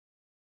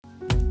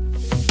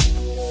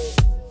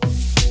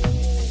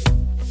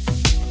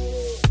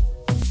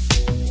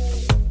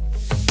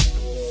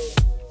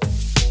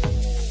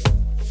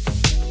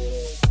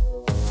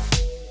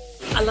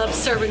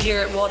serving here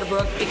at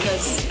Waterbrook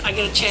because I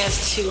get a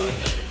chance to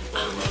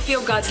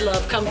feel God's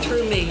love come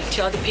through me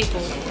to other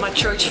people, my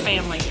church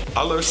family.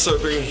 I love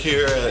serving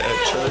here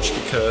at church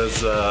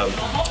because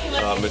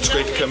it's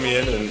great to come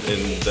in and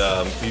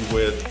be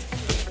with,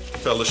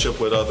 fellowship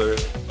with other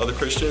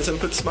Christians and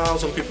put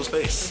smiles on people's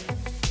face.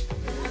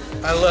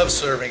 I love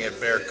serving at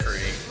Bear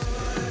Creek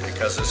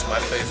because it's my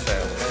faith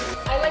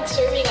family. I like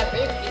serving at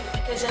Bear Creek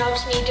because it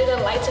helps me do the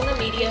lights and the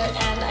media,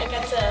 and I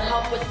get to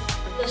help with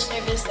the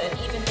service and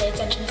even pay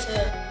attention to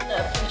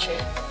the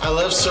preacher. I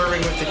love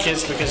serving with the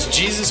kids because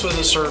Jesus was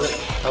a servant.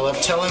 I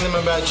love telling them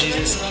about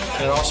Jesus,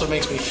 and it also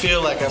makes me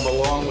feel like I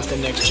belong with the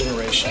next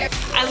generation.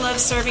 I love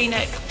serving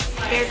at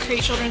Bear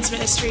Creek Children's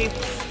Ministry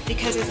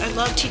because I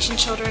love teaching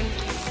children,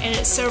 and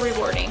it's so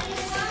rewarding.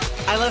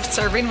 I love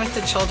serving with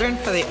the children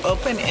for the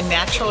open and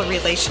natural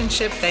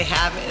relationship they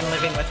have in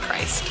living with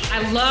Christ.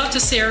 I love to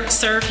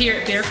serve here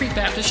at Bear Creek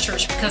Baptist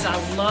Church because I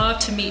love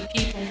to meet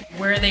people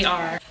where they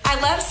are. I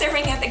love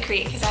serving at the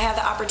Creek because I have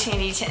the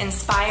opportunity to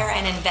inspire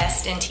and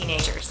invest in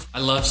teenagers. I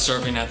love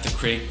serving at the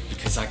Creek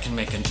because I can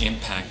make an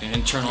impact, an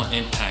internal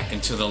impact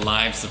into the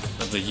lives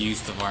of the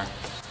youth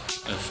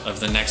of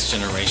the next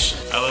generation.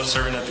 I love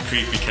serving at the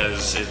Creek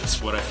because it's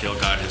what I feel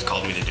God has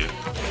called me to do.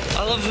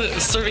 I love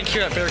serving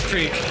here at Bear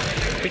Creek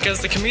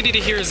because the community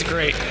here is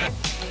great.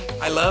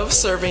 I love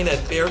serving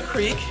at Bear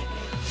Creek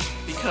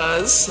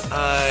because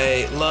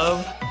I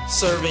love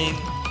serving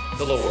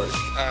the Lord.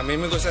 A mí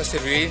me gusta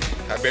servir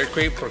a Bear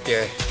Creek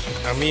porque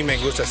a mí me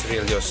gusta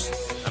servir a Dios.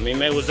 A mí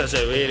me gusta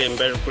servir en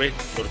Bear Creek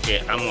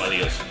porque amo a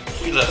Dios.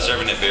 We love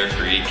serving at Bear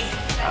Creek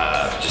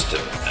just to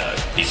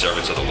be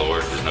servants of the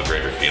Lord. There's no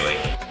greater feeling.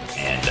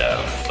 And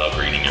love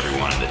greeting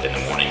everyone in the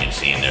morning and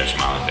seeing their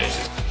smiling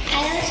faces.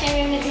 I love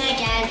serving with my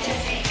dad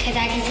because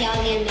I can see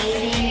all the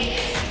amazing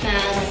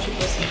smiles on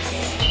people's faces.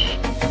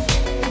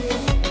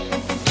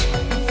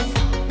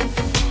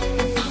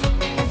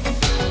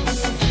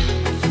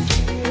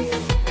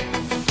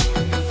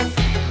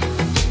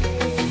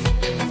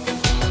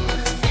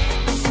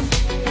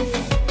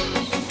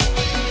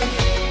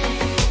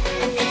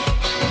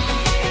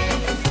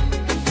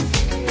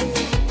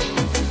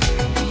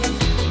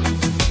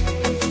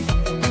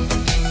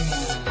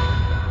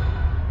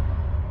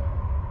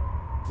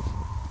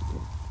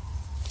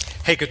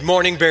 Hey, good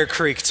morning, Bear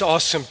Creek. It's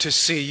awesome to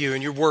see you,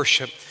 and your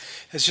worship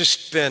has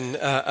just been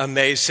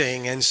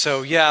amazing. And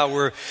so, yeah,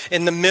 we're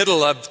in the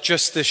middle of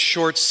just this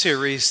short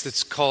series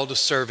that's called A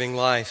Serving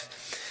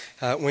Life.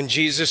 When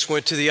Jesus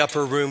went to the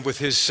upper room with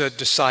his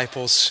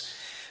disciples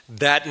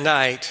that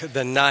night,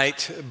 the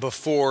night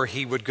before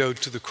he would go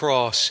to the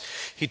cross,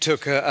 he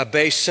took a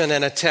basin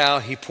and a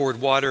towel, he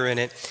poured water in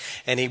it,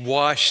 and he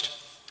washed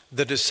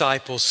the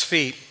disciples'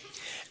 feet.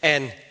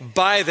 And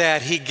by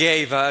that, he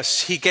gave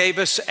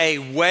us a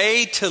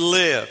way to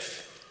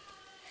live.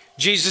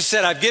 Jesus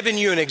said, I've given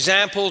you an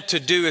example to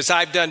do as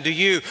I've done to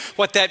you.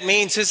 What that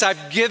means is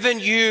I've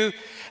given you,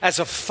 as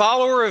a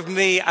follower of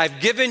me, I've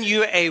given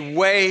you a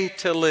way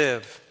to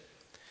live.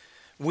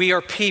 We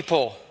are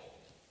people.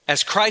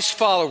 As Christ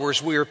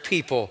followers, we are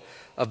people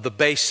of the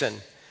basin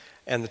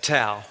and the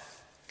towel.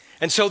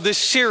 And so this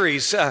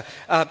series, A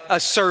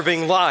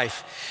Serving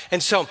Life.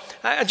 And so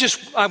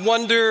I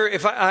wonder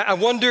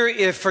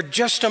if for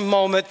just a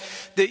moment,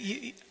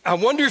 I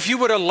wonder if you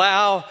would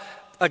allow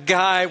a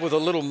guy with a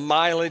little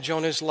mileage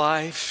on his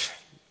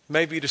life,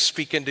 maybe to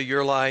speak into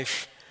your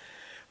life.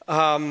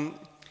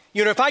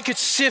 If I could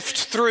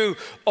sift through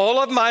all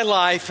of my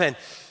life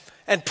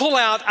and pull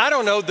out, I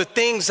don't know, the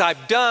things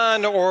I've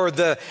done or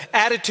the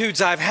attitudes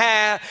I've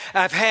had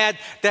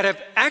that have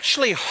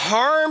actually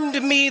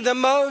harmed me the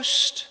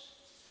most,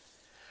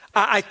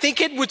 I think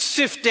it would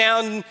sift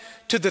down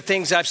to the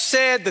things I've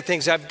said, the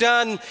things I've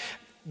done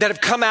that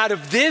have come out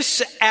of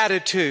this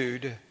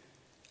attitude.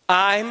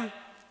 I'm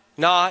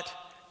not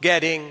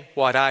getting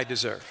what I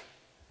deserve.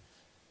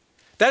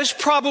 That has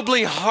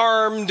probably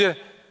harmed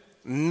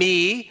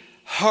me,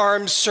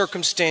 harmed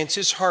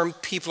circumstances,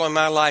 harmed people in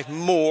my life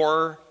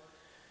more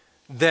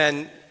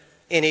than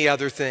any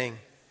other thing.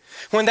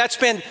 When that's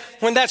been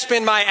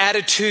my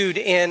attitude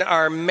in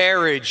our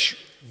marriage,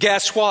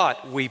 guess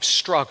what? We've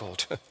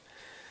struggled.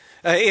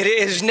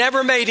 It has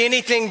never made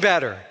anything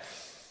better.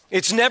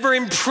 It's never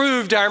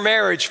improved our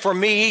marriage for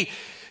me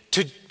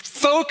to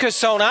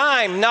focus on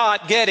I'm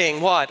not getting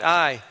what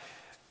I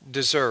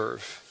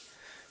deserve.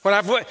 When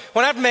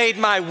I've made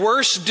my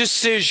worst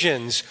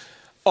decisions,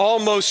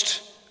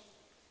 almost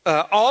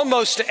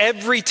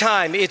every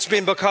time, it's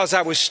been because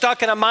I was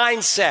stuck in a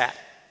mindset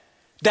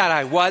that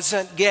I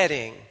wasn't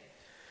getting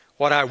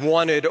what I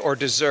wanted or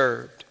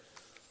deserved.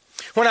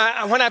 When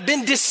I've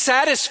been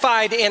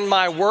dissatisfied in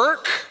my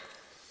work,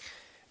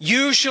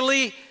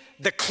 usually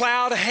the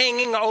cloud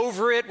hanging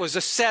over it was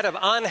a set of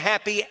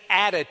unhappy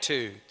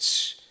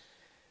attitudes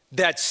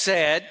that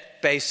said,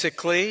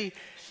 basically,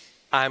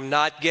 I'm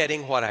not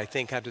getting what I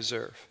think I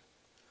deserve.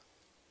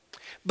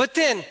 But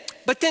then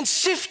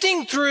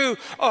sifting through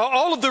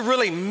all of the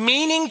really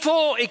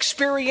meaningful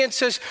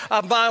experiences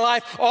of my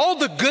life, all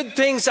the good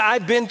things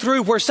I've been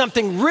through where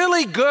something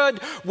really good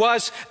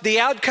was the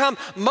outcome,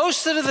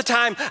 most of the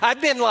time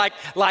I've been like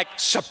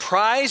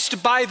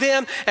surprised by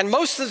them. And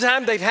most of the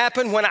time they've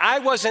happened when I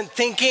wasn't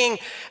thinking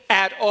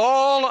at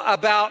all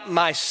about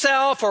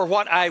myself or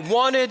what I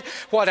wanted,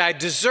 what I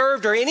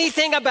deserved, or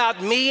anything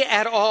about me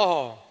at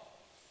all.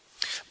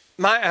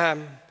 My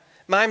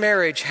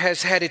marriage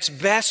has had its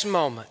best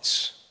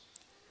moments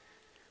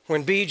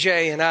when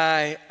BJ and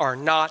I are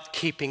not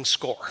keeping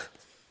score.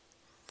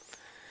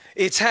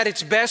 It's had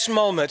its best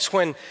moments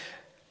when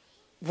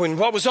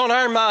what was on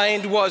our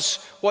mind was,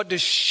 what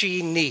does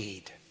she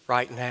need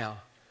right now?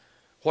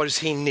 What does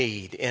he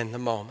need in the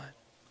moment?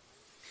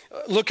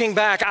 Looking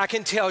back, I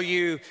can tell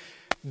you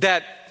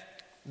that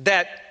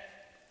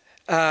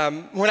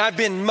when I've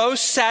been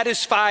most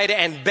satisfied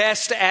and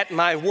best at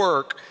my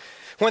work,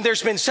 when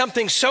there's been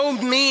something so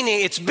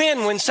meaning, it's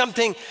been when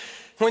something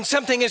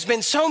has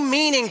been so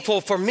meaningful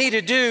for me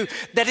to do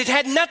that it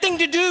had nothing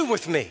to do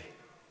with me,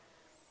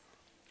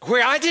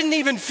 where I didn't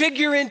even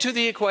figure into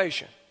the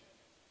equation.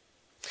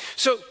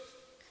 So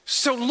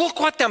look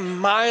what the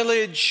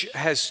mileage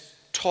has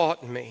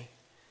taught me.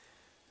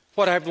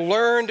 What I've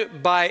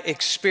learned by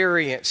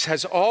experience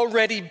has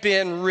already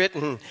been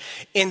written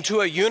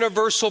into a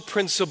universal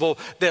principle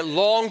that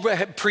long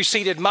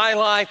preceded my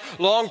life,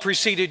 long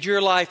preceded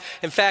your life.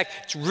 In fact,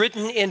 it's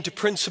written into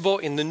principle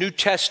in the New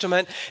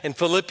Testament in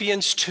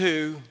Philippians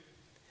 2.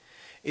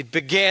 It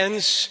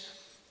begins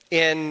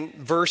in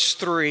verse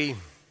 3.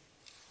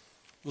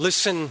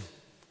 Listen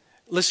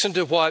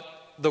to what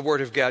the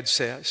Word of God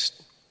says.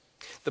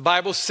 The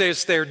Bible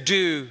says there,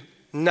 do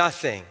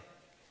nothing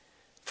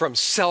from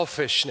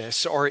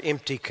selfishness or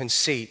empty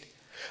conceit,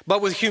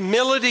 but with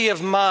humility of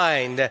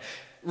mind,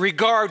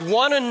 regard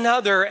one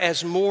another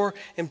as more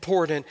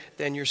important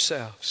than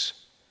yourselves.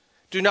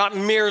 Do not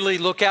merely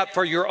look out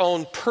for your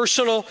own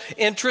personal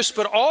interest,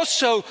 but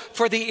also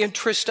for the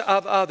interest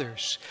of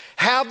others.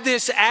 Have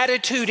this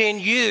attitude in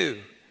you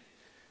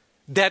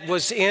that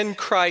was in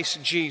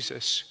Christ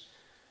Jesus,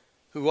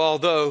 who,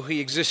 although he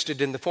existed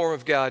in the form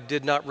of God,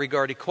 did not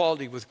regard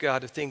equality with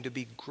God a thing to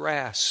be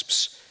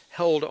grasped,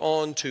 held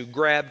on to,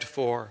 grabbed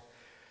for,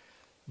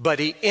 but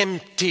he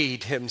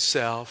emptied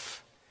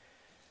himself,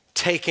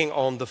 taking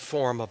on the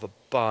form of a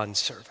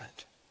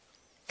bondservant.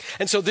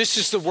 And so this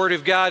is the Word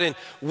of God, and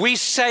we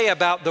say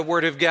about the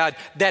Word of God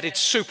that it's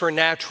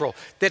supernatural,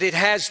 that it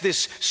has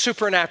this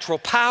supernatural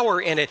power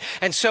in it.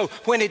 And so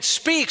when it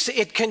speaks,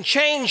 it can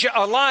change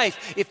a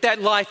life if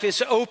that life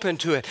is open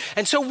to it.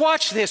 And so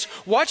watch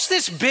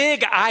this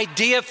big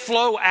idea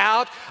flow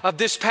out of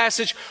this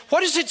passage.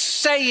 What is it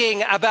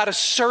saying about a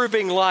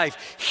serving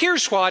life?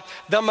 Here's what: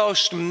 the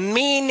most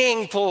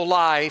meaningful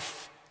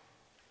life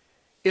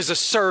is a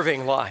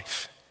serving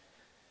life.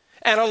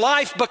 And a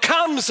life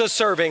becomes a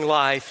serving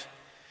life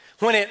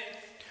when it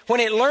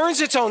learns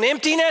its own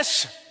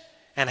emptiness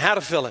and how to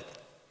fill it.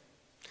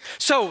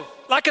 So,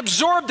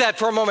 absorb that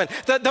for a moment.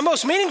 The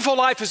most meaningful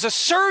life is a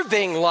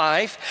serving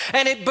life,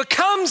 and it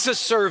becomes a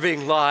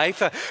serving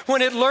life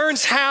when it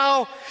learns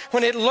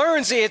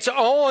its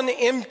own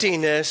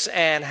emptiness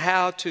and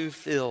how to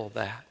fill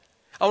that.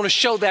 I want to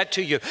show that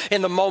to you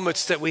in the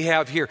moments that we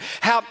have here.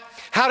 How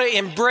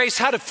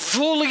to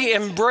fully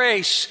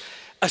embrace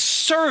a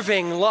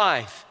serving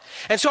life.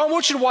 And so I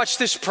want you to watch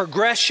this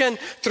progression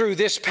through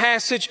this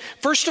passage.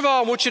 First of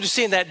all, I want you to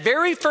see in that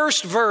very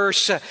first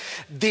verse,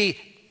 the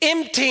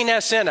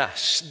emptiness in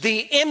us.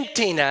 The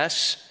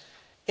emptiness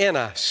in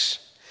us.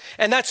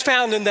 And that's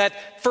found in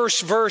that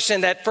first verse,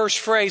 in that first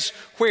phrase,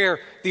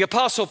 where the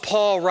Apostle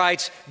Paul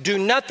writes, do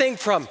nothing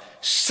from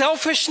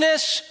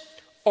selfishness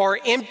or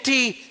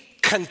empty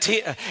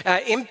conceit.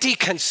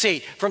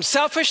 From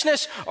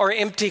selfishness or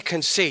empty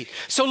conceit.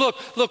 So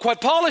look,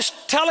 what Paul is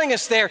telling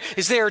us there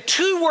is there are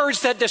two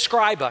words that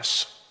describe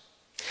us.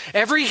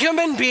 Every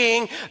human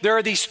being, there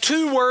are these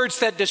two words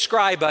that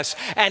describe us,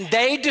 and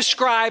they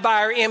describe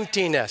our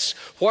emptiness.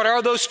 What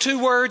are those two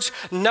words?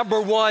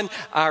 Number one,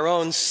 our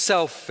own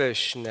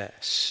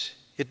selfishness.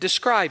 It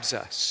describes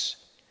us.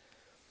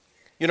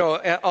 You know,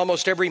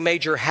 almost every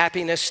major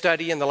happiness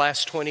study in the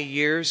last 20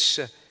 years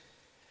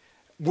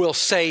will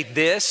say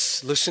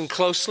this. Listen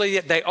closely.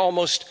 They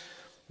almost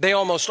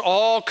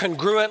all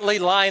congruently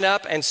line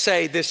up and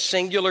say this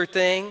singular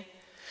thing,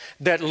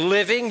 that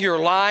living your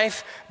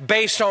life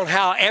based on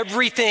how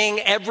everything,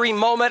 every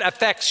moment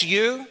affects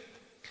you,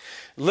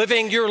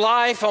 living your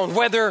life on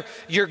whether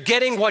you're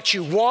getting what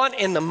you want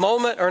in the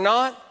moment or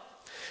not,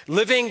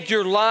 living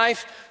your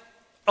life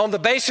on the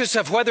basis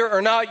of whether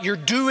or not you're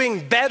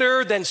doing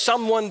better than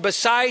someone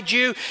beside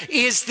you,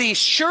 is the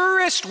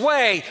surest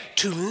way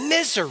to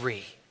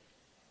misery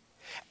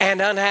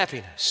and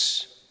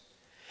unhappiness.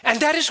 And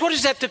that is what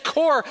is at the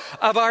core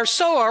of our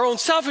soul, our own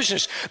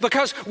selfishness.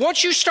 Because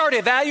once you start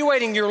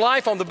evaluating your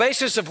life on the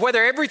basis of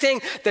whether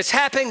everything that's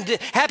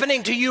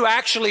happening to you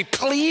actually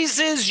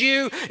pleases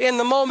you in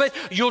the moment,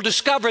 you'll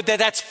discover that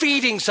that's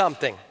feeding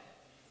something.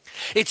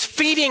 It's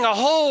feeding a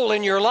hole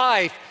in your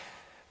life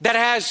that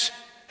has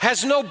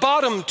has no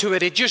bottom to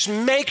it. It just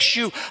makes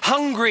you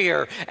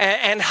hungrier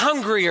and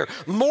hungrier.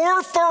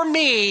 More for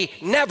me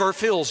never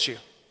fills you.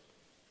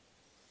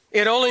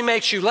 It only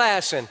makes you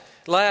less and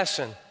less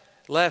and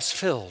less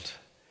filled,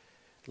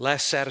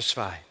 less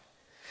satisfied.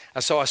 I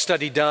saw a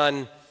study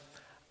done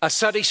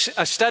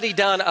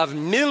of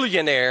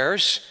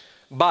millionaires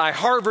by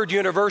Harvard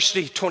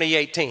University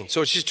 2018.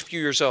 So it's just a few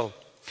years old.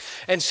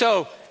 And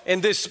so in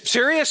this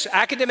serious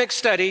academic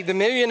study, the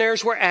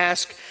millionaires were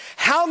asked,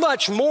 how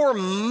much more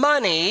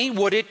money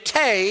would it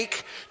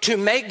take to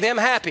make them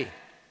happy?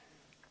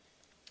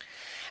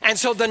 And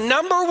so the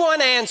number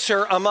one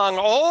answer among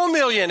all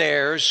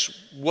millionaires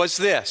was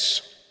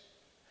this: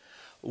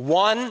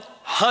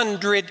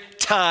 100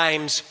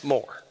 times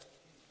more.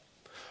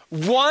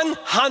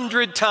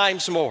 100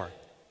 times more.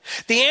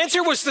 The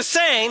answer was the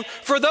same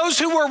for those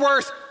who were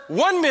worth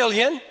 1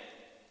 million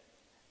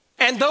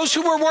and those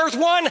who were worth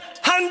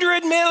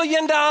 $100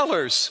 million.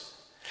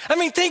 I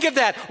mean, think of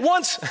that.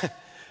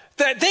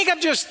 Think of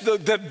just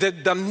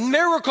the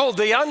miracle,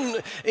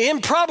 the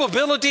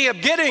improbability of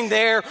getting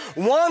there,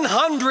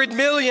 $100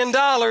 million,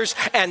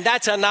 and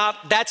that's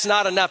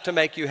not enough to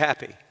make you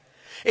happy.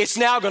 It's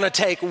now going to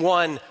take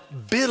 $1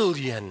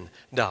 billion.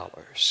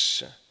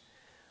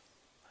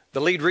 The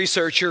lead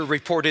researcher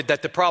reported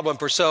that the problem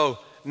for so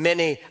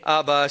many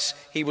of us,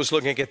 he was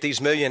looking at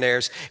these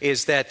millionaires,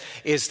 is that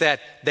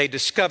they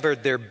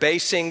discovered they're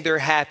basing their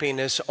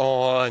happiness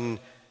on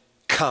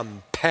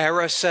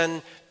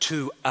comparison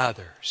to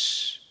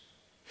others.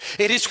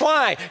 It is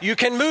why you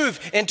can move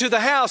into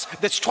the house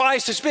that's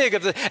twice as big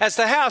as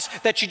the house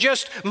that you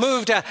just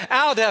moved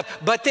out of,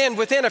 but then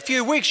within a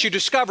few weeks you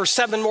discover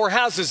 7 more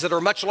houses that are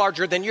much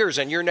larger than yours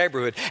in your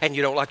neighborhood, and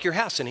you don't like your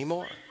house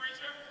anymore.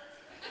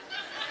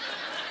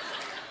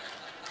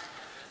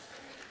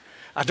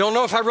 I don't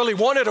know if I really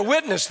wanted a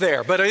witness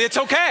there, but it's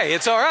okay.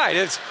 It's all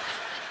right.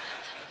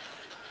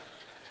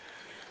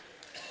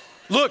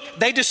 Look,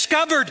 they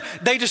discovered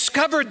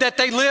that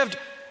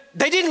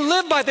they didn't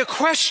live by the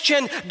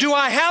question, do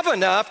I have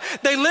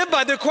enough? They lived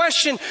by the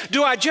question,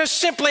 do I just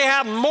simply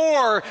have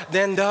more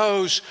than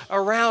those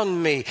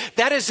around me?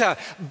 That is a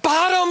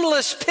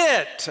bottomless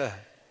pit.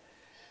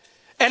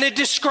 And it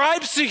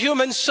describes the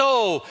human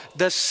soul,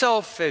 the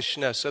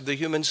selfishness of the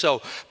human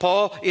soul.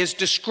 Paul is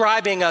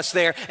describing us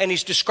there, and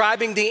he's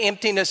describing the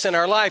emptiness in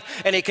our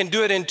life, and he can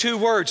do it in 2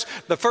 words.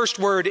 The first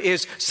word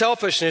is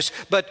selfishness,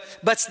 but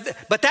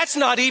that's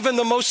not even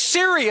the most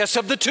serious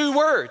of the 2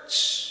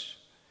 words.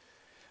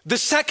 The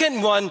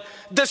second one,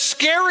 the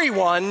scary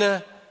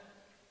one,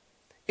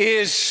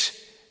 is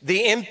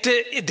the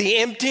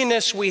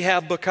emptiness we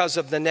have because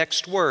of the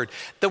next word.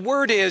 The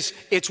word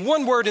it's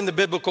 1 word in the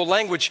biblical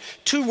language,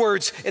 2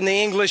 words in the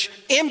English: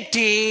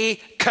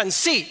 empty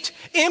conceit.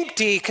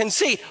 Empty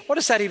conceit. What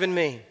does that even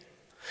mean?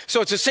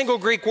 So it's a single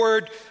Greek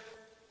word,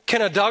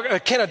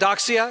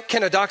 kenodoxia.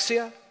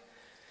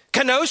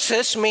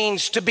 Kenosis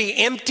means to be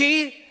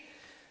empty.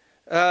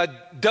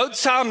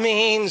 Doxa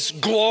means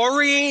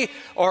glory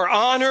or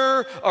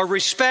honor or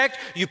respect.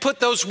 You put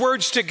those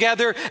words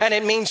together and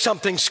it means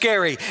something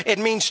scary. It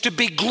means to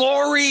be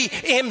glory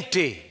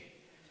empty.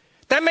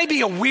 That may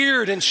be a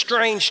weird and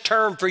strange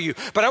term for you,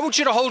 but I want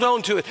you to hold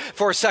on to it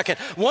for a second.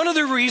 One of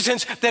the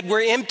reasons that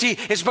we're empty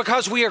is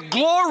because we are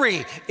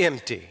glory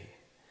empty.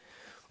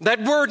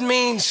 That word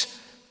means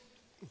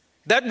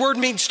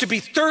to be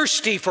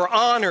thirsty for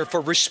honor,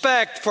 for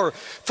respect, for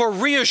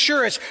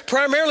reassurance,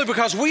 primarily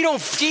because we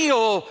don't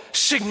feel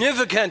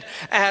significant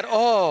at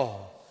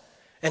all.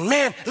 And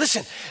man,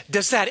 listen,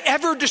 does that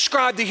ever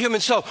describe the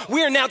human soul?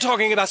 We are now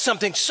talking about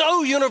something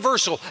so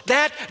universal.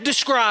 That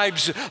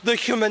describes the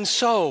human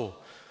soul.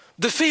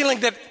 The feeling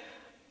that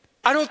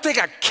I don't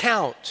think I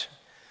count.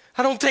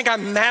 I don't think I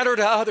matter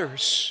to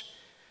others.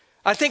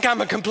 I think I'm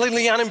a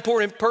completely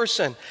unimportant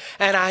person.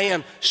 And I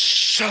am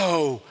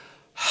so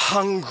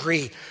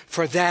hungry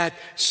for that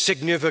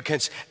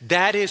significance.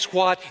 That is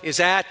what is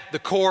at the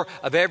core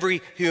of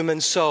every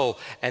human soul.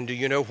 And do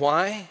you know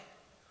why?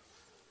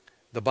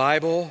 The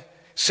Bible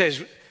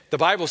says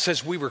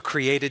we were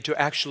created to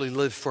actually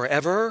live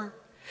forever,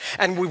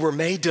 and we were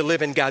made to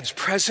live in God's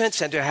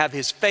presence and to have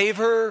His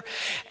favor.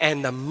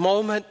 And the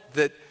moment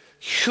that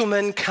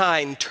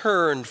humankind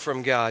turned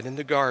from God in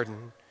the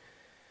garden,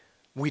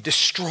 we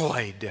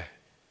destroyed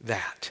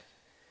that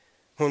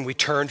when we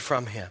turned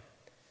from Him.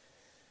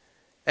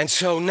 And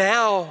so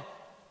now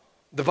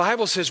the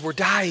Bible says we're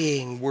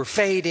dying, we're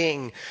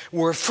fading,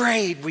 we're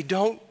afraid, we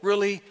don't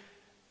really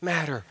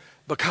matter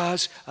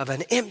because of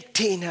an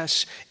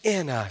emptiness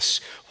in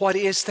us. What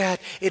is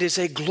that? It is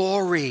a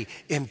glory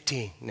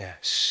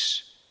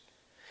emptiness.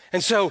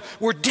 And so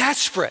we're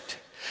desperate.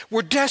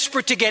 We're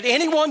desperate to get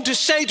anyone to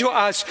say to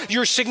us,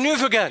 you're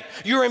significant,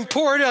 you're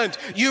important,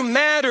 you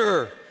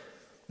matter.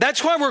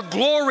 That's why we're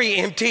glory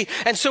empty,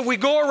 and so we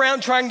go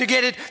around trying to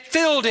get it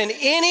filled in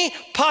any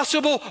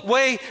possible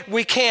way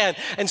we can.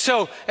 And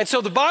so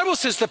the Bible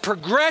says the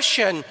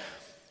progression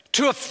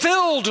to a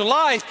filled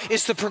life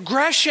is the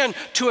progression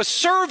to a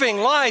serving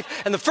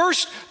life. And the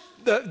first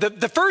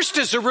The first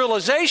is a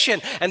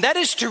realization, and that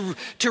is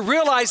to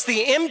realize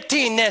the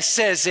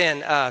emptinesses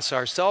in us,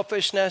 our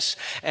selfishness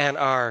and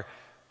our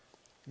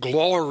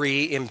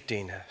glory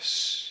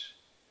emptiness.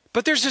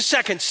 But there's a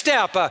second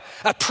step, a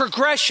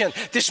progression.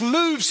 This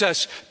moves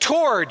us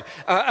toward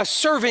a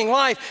serving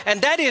life,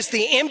 and that is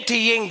the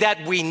emptying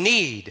that we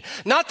need.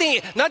 Not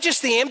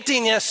just the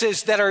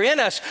emptinesses that are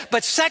in us,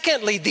 but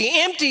secondly, the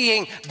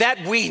emptying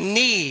that we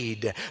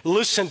need.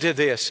 Listen to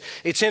this.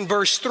 It's in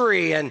verse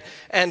 3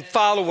 and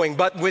following.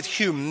 But with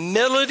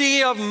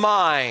humility of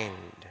mind,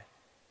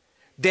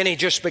 then he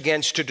just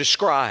begins to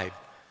describe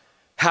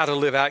how to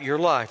live out your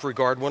life.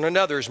 Regard one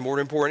another as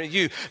more important to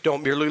you.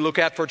 Don't merely look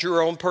out for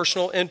your own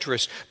personal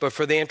interest, but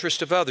for the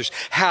interest of others.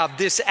 Have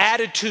this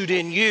attitude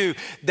in you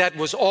that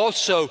was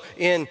also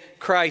in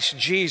Christ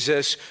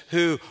Jesus,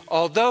 who,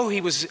 although he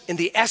was in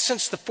the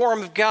essence, the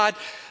form of God,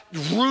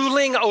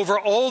 ruling over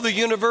all the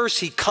universe,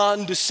 he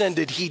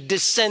condescended, he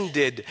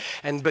descended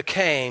and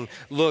became,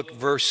 look,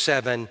 verse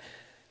 7,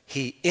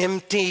 he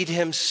emptied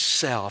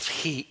himself.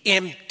 He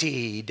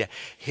emptied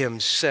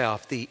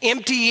himself. The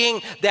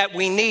emptying that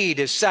we need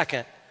is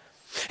second.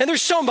 And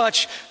there's so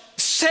much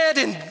said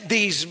in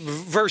these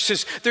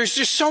verses. There's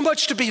just so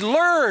much to be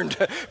learned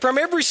from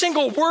every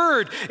single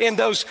word in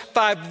those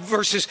 5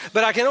 verses,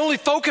 but I can only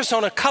focus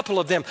on a couple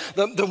of them,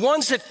 the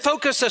ones that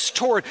focus us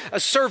toward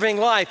a serving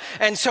life.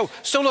 And so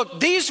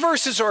look, these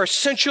verses are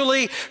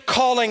essentially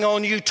calling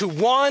on you to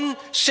one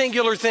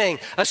singular thing.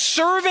 A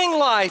serving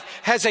life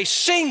has a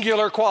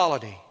singular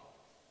quality.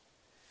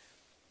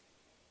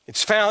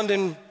 It's found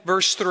in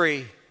verse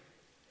 3,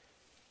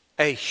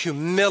 a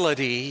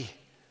humility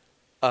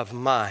of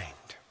mind.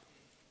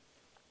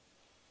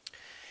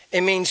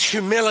 It means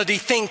humility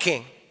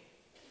thinking.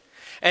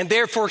 And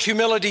therefore,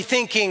 humility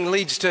thinking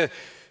leads to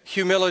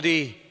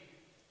humility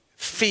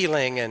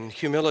feeling and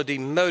humility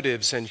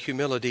motives and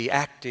humility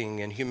acting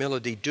and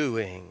humility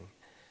doing.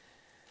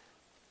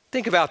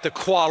 Think about the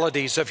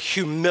qualities of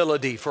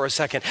humility for a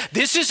second.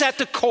 This is at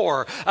the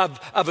core of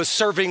a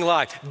serving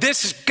life.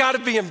 This has got to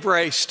be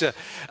embraced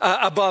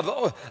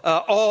above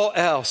all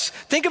else.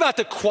 Think about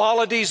the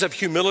qualities of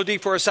humility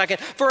for a second.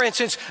 For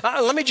instance,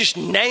 let me just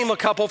name a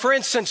couple. For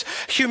instance,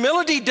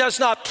 humility does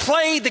not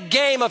play the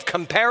game of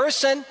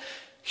comparison.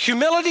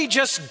 Humility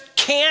just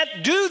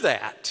can't do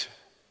that.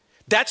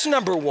 That's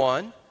number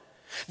one.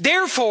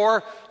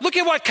 Therefore, look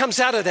at what comes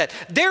out of that.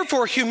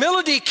 Therefore,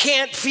 humility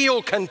can't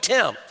feel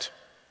contempt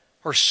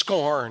or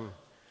scorn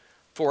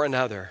for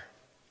another.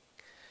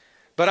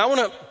 But I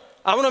want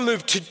to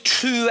move to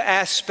 2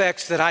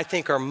 aspects that I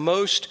think are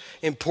most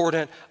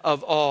important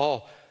of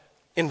all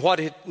in what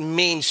it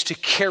means to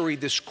carry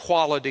this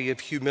quality of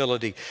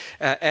humility.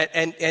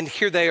 And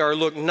here they are.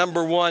 Look,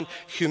 number 1,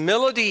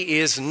 humility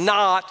is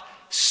not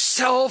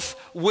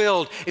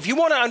self-willed. If you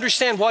want to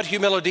understand what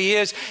humility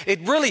is,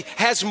 it really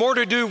has more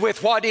to do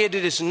with what it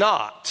is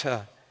not.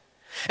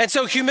 And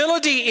so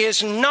humility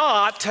is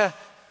not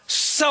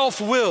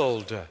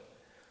self-willed.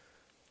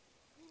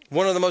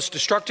 One of the most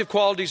destructive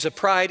qualities of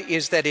pride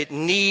is that it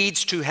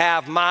needs to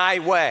have my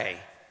way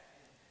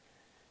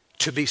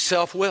to be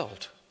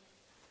self-willed.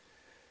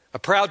 A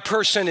proud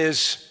person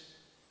is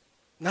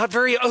not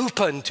very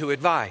open to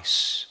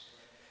advice.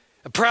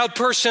 A proud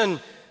person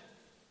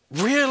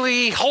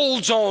really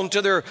holds on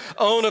to their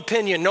own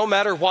opinion no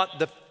matter what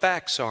the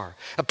facts are.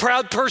 A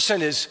proud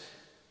person is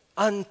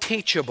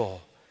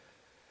unteachable.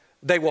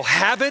 They will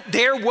have it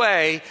their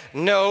way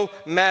no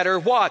matter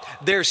what.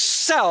 They're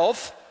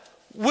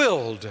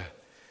self-willed.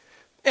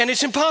 And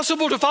it's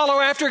impossible to follow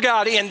after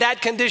God in that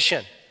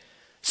condition.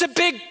 It's a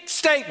big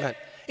statement.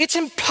 It's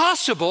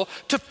impossible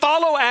to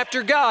follow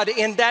after God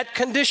in that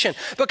condition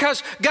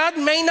because God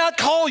may not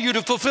call you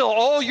to fulfill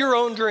all your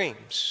own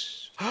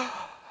dreams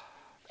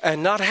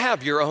and not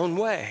have your own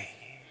way.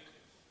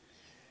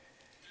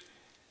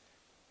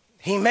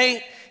 He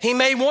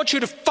may want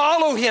you to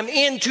follow him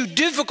into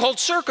difficult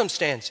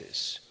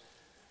circumstances.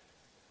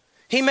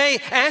 He may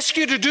ask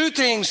you to do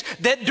things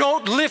that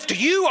don't lift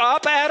you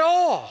up at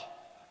all.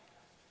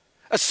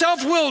 A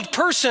self-willed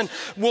person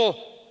will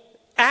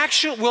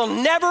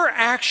never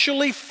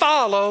actually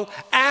follow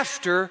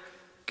after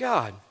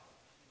God.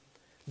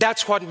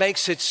 That's what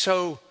makes it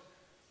so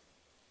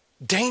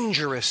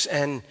dangerous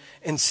and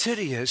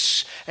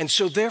insidious. And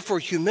so therefore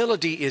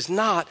humility is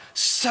not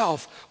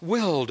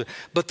self-willed,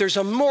 but there's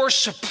a more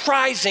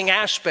surprising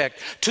aspect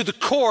to the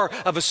core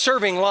of a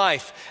serving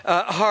life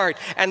heart.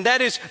 And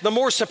that is, the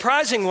more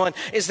surprising one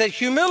is that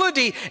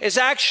humility is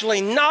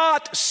actually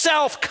not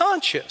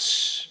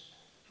self-conscious.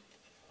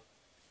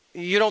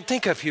 You don't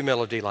think of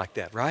humility like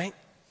that, right?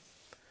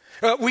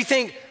 We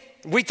think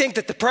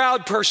that the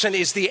proud person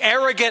is the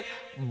arrogant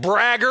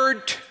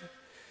braggart,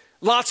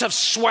 lots of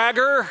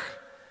swagger.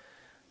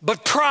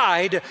 But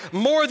pride,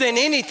 more than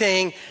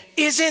anything,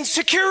 is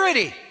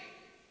insecurity.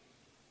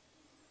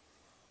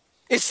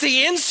 It's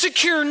the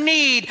insecure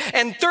need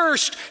and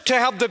thirst to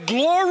have the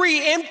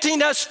glory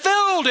emptiness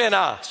filled in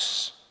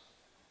us.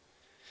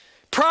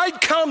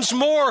 Pride comes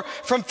more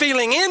from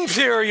feeling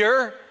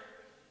inferior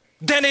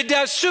than it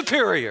does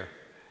superior.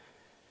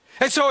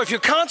 And so if you're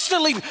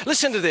constantly,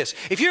 listen to this,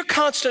 if you're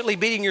constantly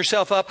beating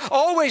yourself up,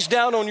 always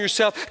down on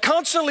yourself,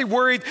 constantly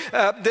worried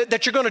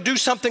that you're going to do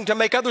something to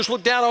make others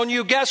look down on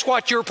you, guess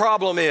what your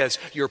problem is?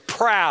 You're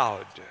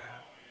proud.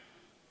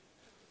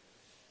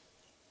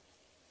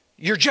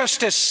 You're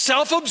just as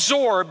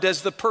self-absorbed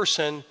as the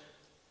person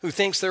who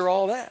thinks they're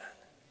all that.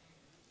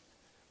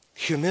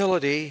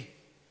 Humility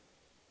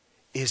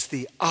is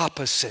the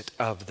opposite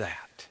of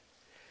that.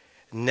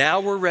 Now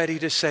we're ready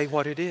to say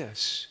what it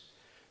is.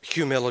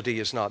 Humility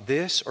is not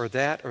this or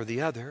that or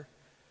the other.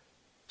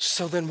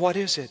 So then what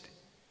is it?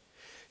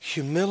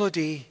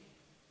 Humility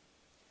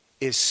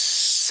is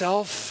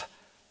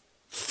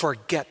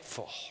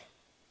self-forgetful.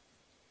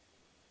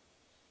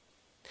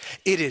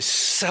 It is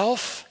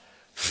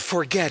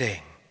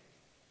self-forgetting.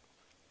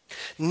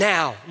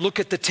 Now,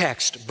 look at the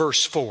text,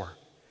 verse 4.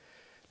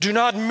 Do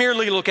not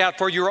merely look out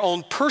for your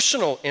own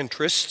personal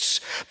interests,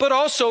 but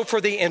also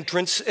for the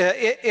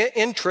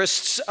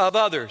interests of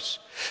others.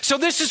 So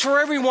this is for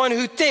everyone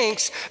who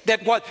thinks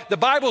that what the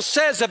Bible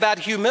says about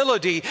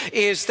humility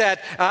is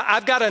that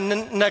I've got to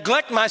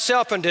neglect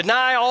myself and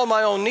deny all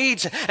my own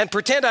needs and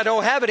pretend I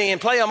don't have any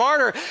and play a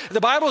martyr. The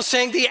Bible is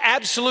saying the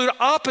absolute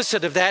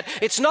opposite of that.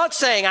 It's not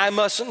saying I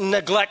must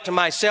neglect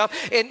myself.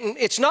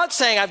 It's not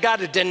saying I've got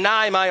to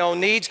deny my own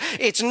needs.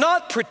 It's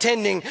not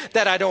pretending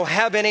that I don't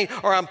have any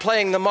or I'm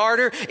playing the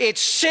martyr. It's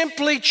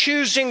simply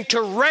choosing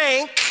to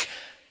rank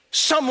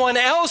someone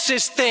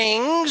else's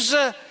things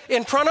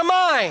in front of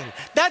mine.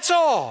 That's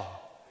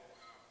all.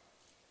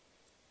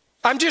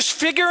 I'm just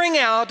figuring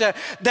out that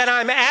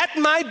I'm at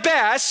my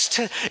best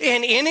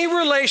in any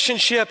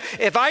relationship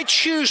if I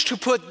choose to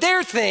put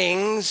their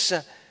things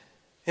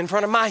in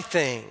front of my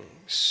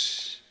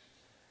things.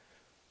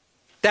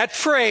 That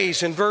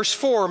phrase in verse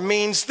 4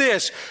 means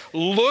this: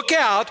 look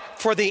out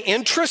for the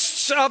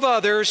interests of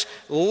others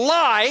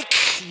like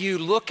you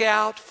look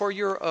out for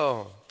your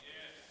own.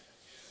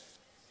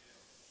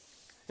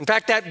 In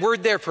fact, that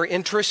word there for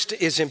interest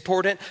is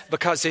important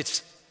because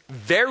it's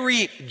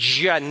very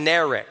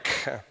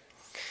generic.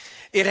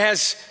 It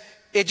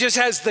just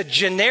has the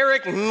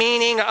generic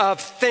meaning of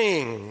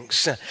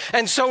things.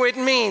 And so it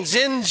means,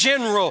 in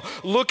general,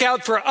 look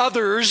out for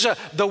others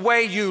the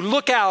way you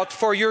look out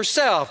for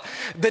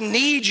yourself. The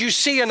needs you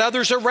see in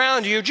others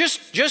around you,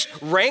 just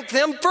rank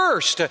them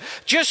first.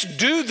 Just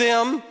do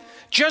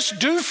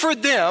for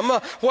them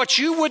what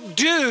you would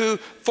do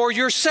for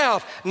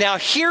yourself. Now,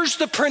 here's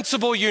the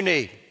principle you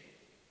need.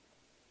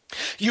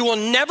 You will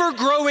never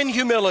grow in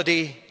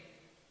humility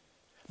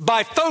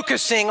by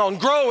focusing on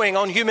growing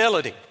on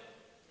humility.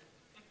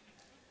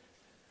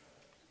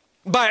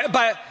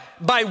 By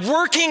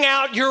working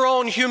out your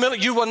own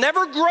humility. You will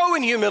never grow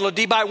in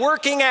humility by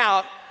working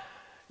out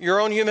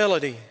your own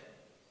humility.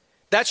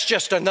 That's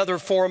just another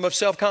form of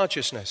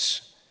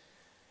self-consciousness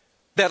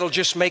that'll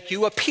just make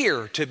you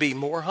appear to be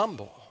more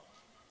humble.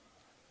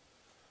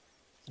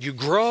 You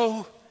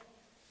grow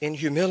in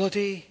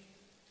humility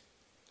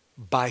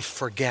by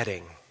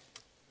forgetting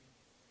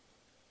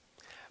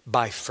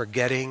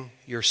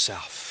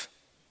yourself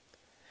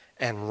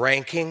and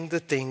ranking the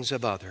things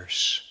of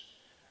others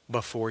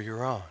before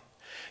your own.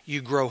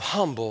 You grow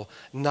humble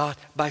not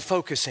by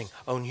focusing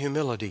on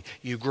humility.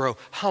 You grow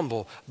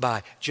humble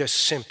by just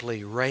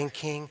simply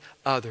ranking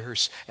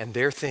others and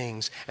their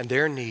things and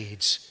their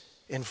needs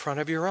in front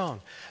of your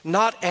own.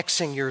 Not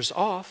Xing yours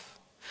off,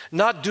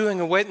 not doing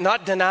away,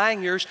 not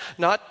denying yours,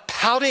 not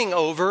pouting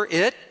over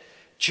it.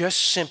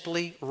 Just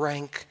simply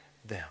rank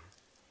them.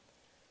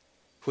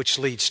 Which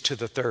leads to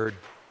the third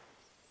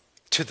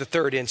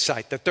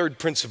insight, the third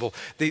principle.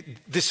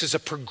 This is a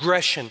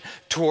progression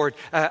toward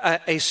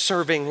a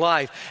serving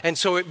life. And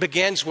so it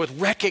begins with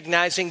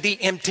recognizing the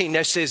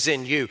emptinesses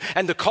in you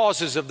and the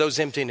causes of those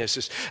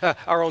emptinesses.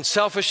 Our own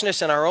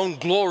selfishness and our own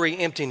glory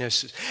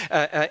emptiness,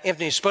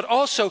 but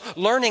also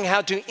learning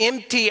how to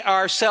empty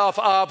ourselves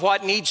of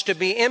what needs to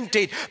be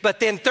emptied. But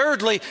then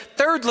thirdly,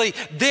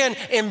 then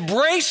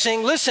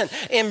embracing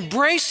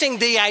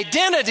the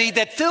identity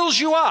that fills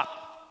you up.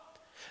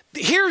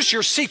 Here's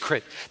your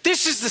secret.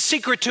 This is the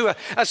secret to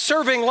a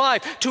serving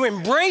life, to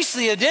embrace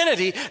the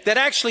identity that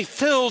actually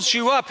fills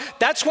you up.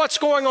 That's what's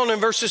going on in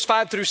verses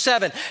 5 through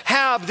 7.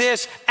 Have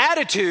this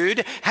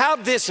attitude,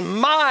 have this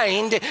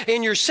mind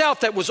in yourself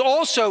that was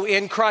also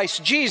in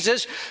Christ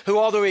Jesus, who,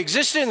 although he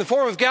existed in the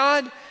form of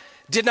God,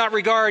 did not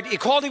regard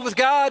equality with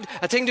God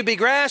a thing to be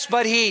grasped,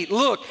 but he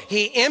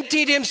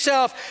emptied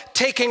himself,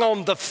 taking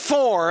on the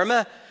form.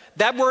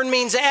 That word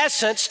means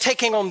essence,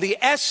 taking on the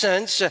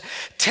essence,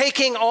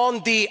 taking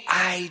on the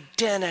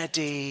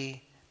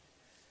identity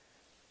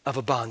of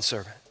a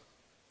bondservant.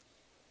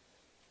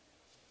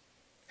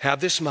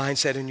 Have this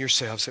mindset in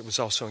yourselves that was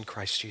also in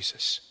Christ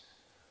Jesus.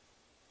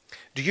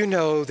 Do you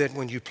know that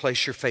when you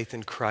place your faith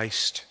in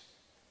Christ,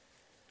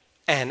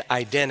 an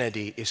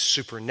identity is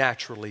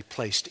supernaturally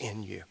placed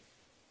in you?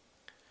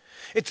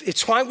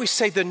 It's why we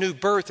say the new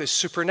birth is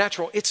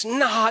supernatural. It's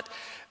not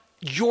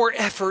your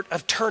effort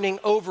of turning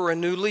over a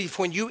new leaf.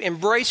 When you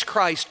embrace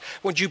Christ,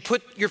 when you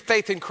put your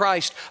faith in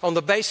Christ on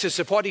the basis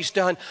of what he's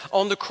done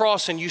on the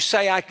cross, and you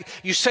say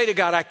to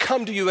God, I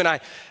come to you and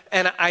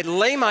I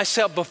lay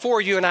myself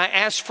before you and I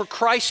ask for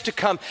Christ to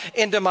come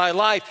into my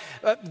life,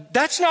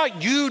 that's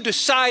not you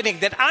deciding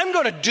that I'm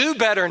going to do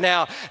better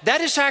now.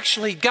 That is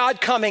actually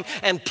God coming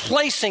and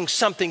placing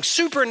something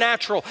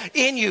supernatural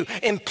in you,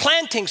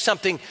 implanting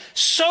something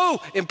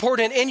so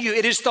important in you.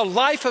 It is the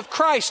life of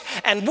Christ,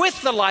 and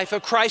with the life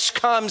of Christ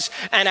comes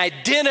an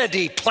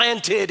identity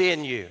planted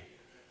in you.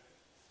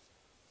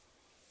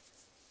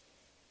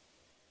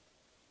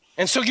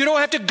 And so you don't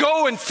have to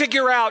go and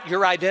figure out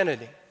your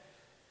identity.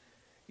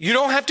 You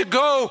don't have to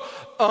go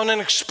on an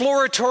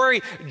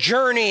exploratory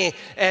journey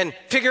and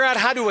figure out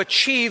how to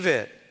achieve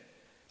it.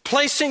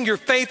 Placing your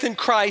faith in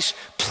Christ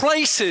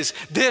places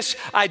this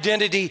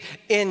identity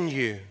in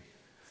you.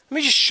 Let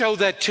me just show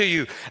that to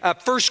you.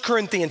 1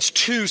 Corinthians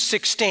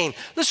 2:16.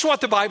 Listen to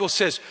what the Bible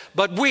says.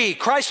 But we,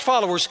 Christ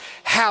followers,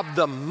 have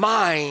the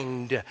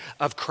mind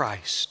of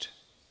Christ.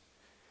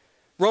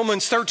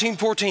 Romans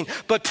 13:14.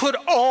 But put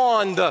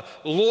on the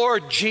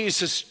Lord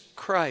Jesus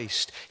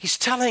Christ. He's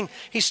telling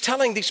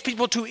these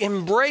people to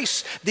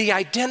embrace the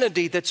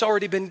identity that's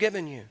already been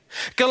given you.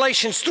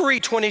 Galatians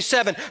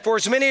 3:27, for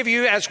as many of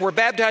you as were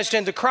baptized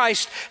into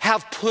Christ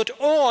have put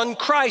on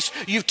Christ.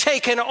 You've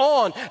taken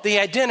on the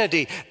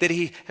identity that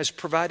he has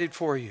provided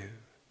for you.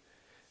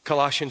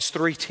 Colossians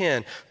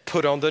 3:10,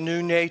 put on the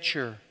new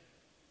nature,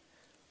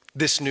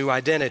 this new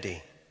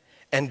identity,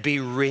 and be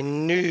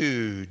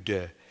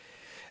renewed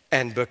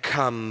and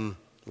become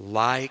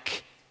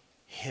like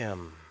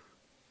him.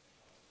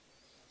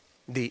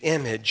 The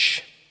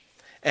image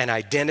and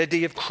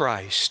identity of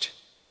Christ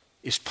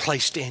is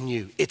placed in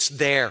you. It's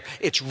there.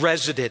 It's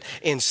resident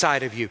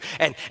inside of you.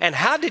 And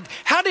how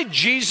did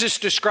Jesus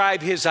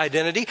describe his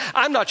identity?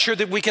 I'm not sure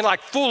that we can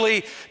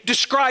fully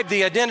describe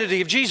the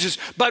identity of Jesus,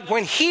 but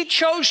when he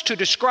chose to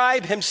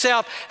describe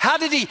himself, how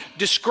did he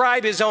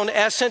describe his own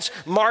essence?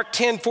 Mark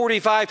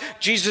 10:45,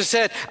 Jesus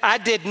said, I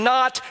did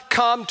not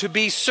come to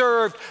be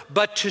served,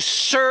 but to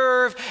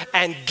serve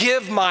and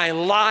give my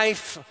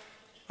life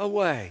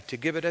away, to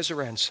give it as a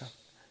ransom.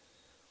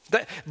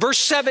 Verse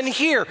 7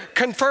 here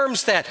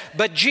confirms that.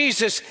 But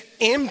Jesus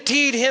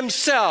emptied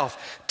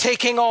himself,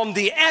 taking on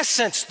the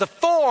essence, the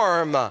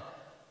form of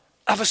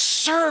a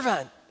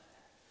servant.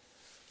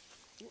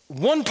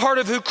 One part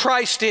of who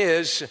Christ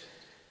is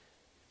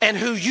and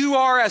who you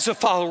are as a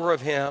follower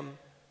of him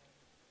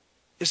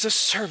is a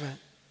servant.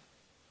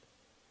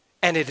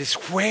 And it is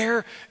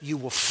where you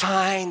will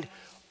find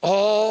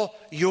all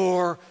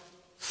your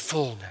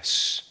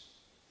fullness.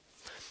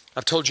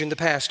 I've told you in the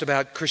past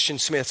about Christian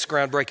Smith's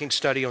groundbreaking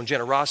study on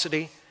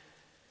generosity.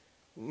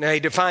 Now,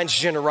 he defines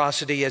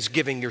generosity as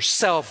giving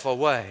yourself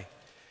away.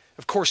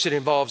 Of course, it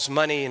involves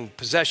money and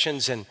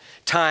possessions and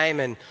time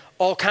and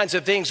all kinds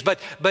of things,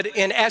 but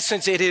in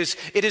essence,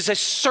 it's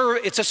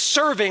a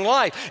serving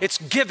life. It's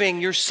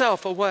giving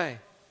yourself away.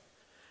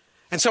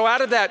 And so out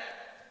of that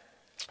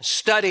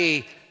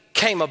study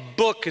came a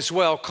book as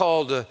well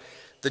called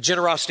The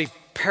Generosity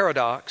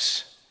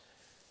Paradox.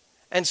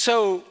 And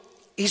so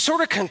he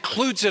sort of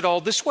concludes it all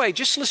this way.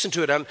 Just listen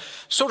to it. I'm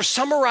sort of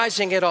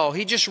summarizing it all.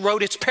 He just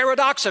wrote, it's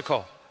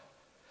paradoxical.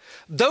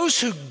 Those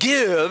who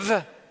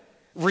give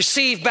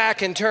receive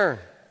back in turn.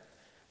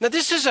 Now,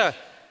 this is a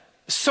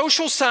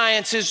social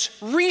sciences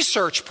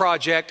research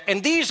project,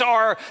 and these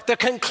are the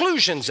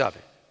conclusions of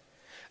it.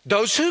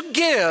 Those who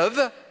give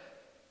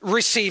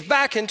receive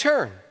back in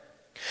turn.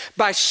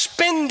 By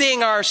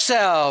spending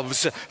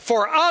ourselves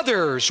for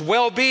others'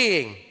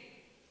 well-being,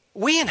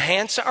 we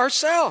enhance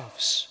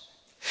ourselves.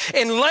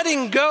 In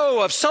letting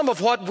go of some of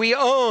what we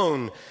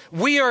own,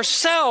 we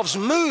ourselves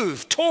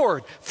move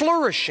toward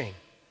flourishing.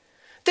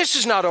 This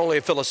is not only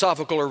a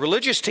philosophical or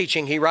religious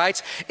teaching, he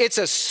writes, it's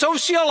a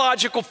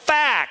sociological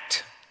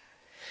fact.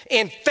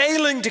 In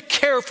failing to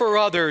care for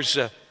others,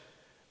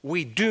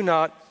 we do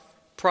not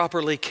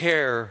properly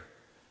care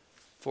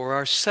for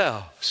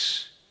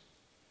ourselves.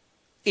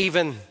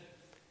 Even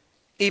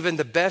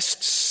the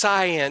best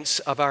science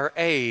of our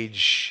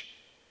age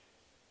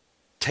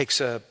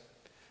takes a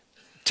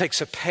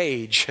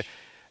page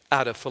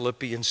out of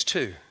Philippians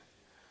 2.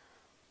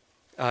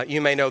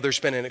 You may know there's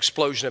been an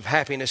explosion of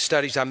happiness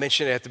studies. I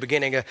mentioned it at the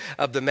beginning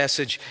of the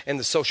message in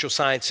the social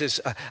sciences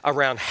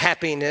around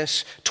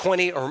happiness.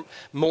 20 or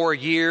more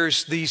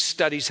years these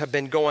studies have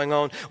been going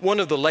on. One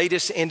of the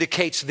latest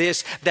indicates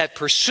this, that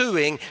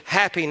pursuing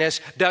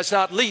happiness does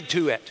not lead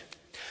to it.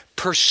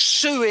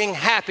 Pursuing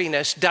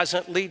happiness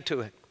doesn't lead to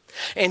it.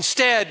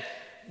 Instead,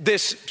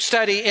 this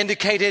study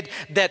indicated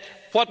that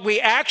what we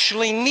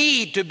actually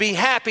need to be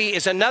happy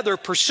is another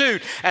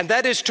pursuit, and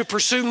that is to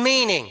pursue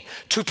meaning,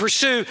 to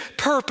pursue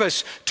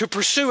purpose, to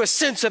pursue a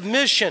sense of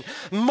mission,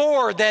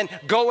 more than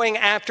going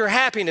after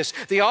happiness.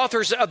 The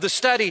authors of the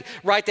study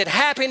write that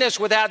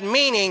happiness without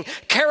meaning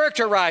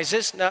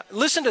characterizes, now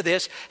listen to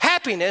this,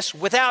 happiness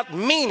without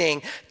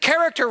meaning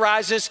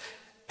characterizes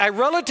a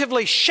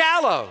relatively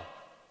shallow,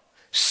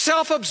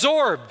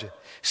 self-absorbed,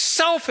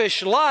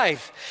 selfish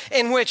life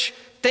in which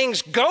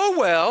things go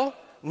well,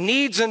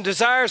 needs and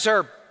desires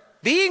are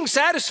being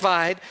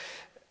satisfied,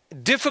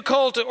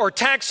 difficult or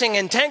taxing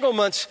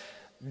entanglements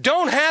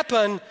don't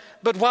happen,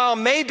 but while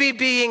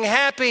being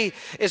happy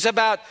is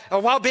about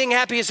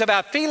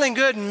feeling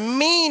good,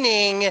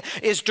 meaning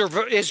is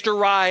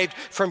derived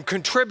from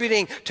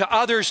contributing to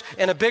others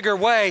in a bigger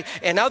way.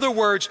 In other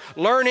words,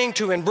 learning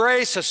to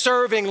embrace a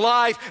serving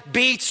life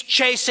beats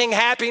chasing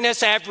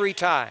happiness every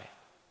time.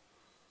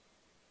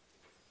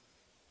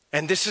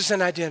 And this is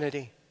an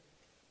identity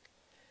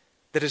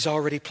that is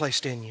already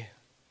placed in you.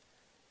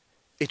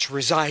 It's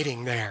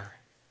residing there,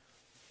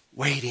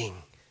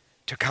 waiting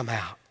to come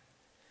out.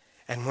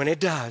 And when it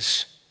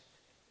does,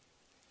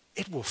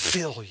 it will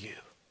fill you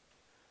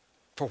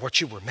for what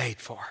you were made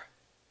for.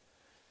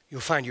 You'll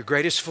find your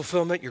greatest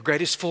fulfillment, your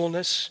greatest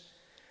fullness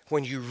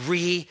when you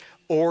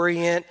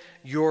reorient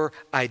your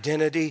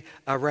identity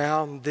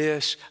around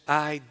this.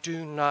 I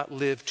do not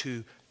live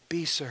to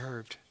be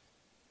served,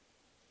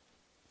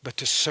 but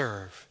to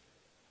serve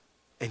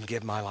and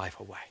give my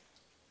life away.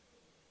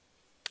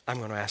 I'm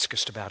going to ask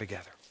us to bow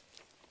together.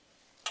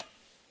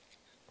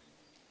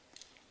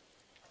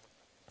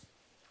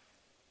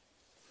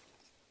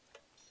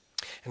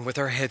 And with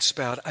our heads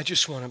bowed, I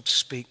just want to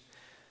speak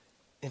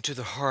into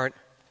the heart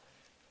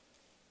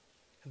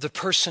of the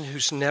person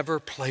who's never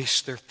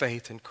placed their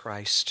faith in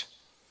Christ.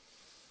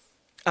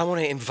 I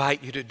want to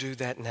invite you to do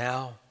that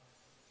now.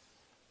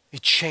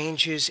 It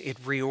changes,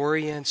 it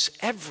reorients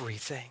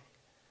everything.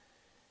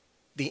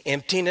 The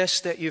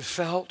emptiness that you've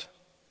felt,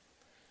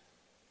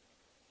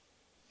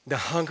 the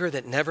hunger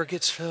that never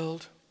gets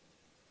filled,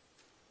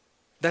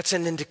 that's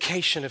an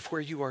indication of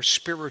where you are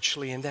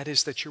spiritually, and that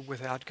is that you're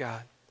without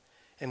God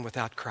and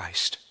without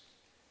Christ.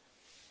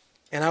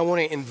 And I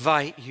want to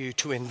invite you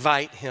to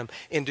invite Him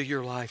into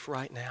your life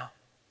right now.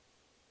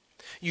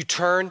 You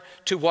turn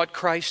to what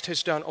Christ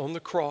has done on the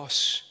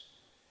cross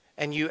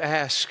and you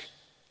ask,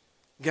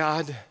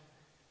 God,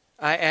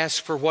 I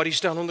ask for what He's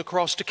done on the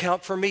cross to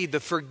count for me, the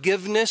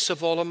forgiveness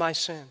of all of my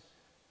sin.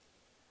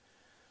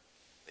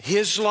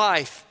 His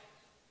life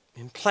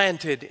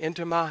implanted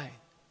into mine.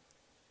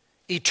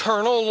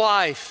 Eternal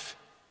life,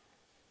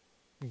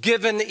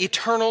 given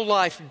eternal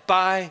life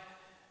by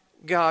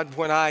God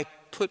when I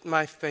put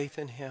my faith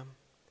in Him.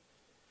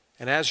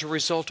 And as a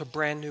result, a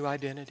brand new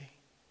identity.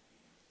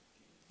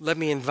 Let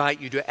me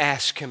invite you to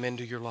ask Him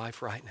into your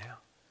life right now.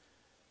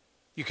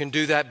 You can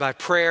do that by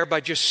prayer,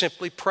 by just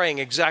simply praying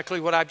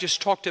exactly what I've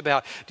just talked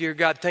about. Dear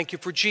God, thank you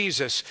for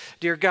Jesus.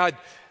 Dear God,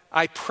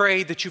 I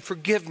pray that you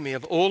forgive me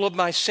of all of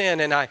my sin,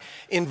 and I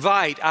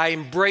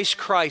embrace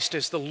Christ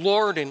as the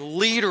Lord and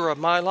leader of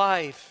my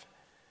life.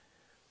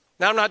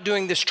 Now, I'm not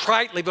doing this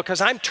tritely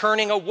because I'm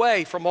turning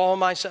away from all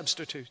my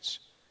substitutes.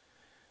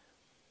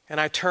 And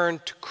I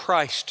turn to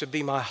Christ to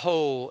be my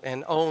whole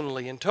and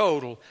only and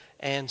total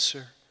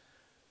answer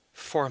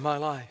for my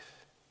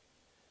life.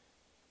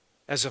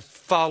 As a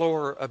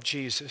follower of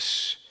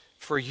Jesus,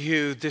 for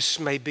you, this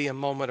may be a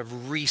moment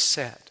of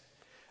reset,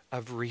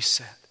 Let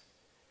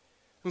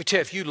me tell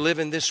you, if you live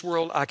in this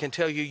world, I can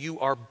tell you,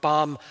 you are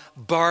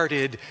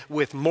bombarded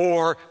with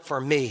more for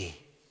me.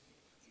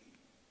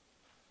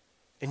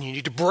 And you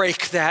need to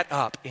break that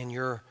up in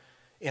your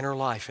inner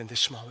life in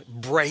this moment.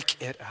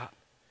 Break it up.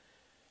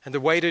 And the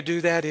way to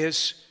do that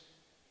is,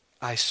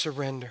 I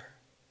surrender.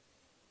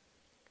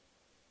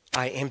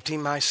 I empty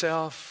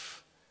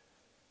myself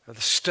of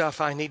the stuff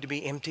I need to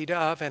be emptied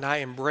of, and I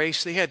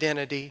embrace the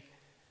identity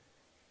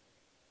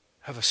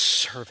of a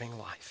serving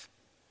life.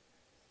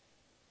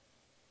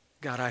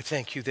 God, I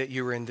thank you that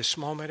you're in this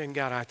moment, and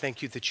God, I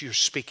thank you that you're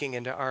speaking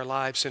into our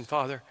lives. And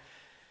Father,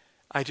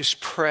 I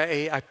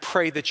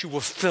pray that you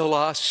will fill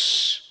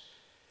us.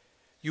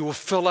 You will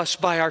fill us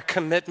by our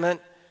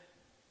commitment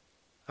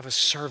of a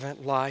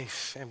servant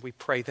life. And we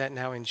pray that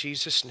now in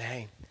Jesus'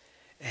 name.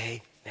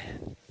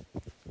 Amen.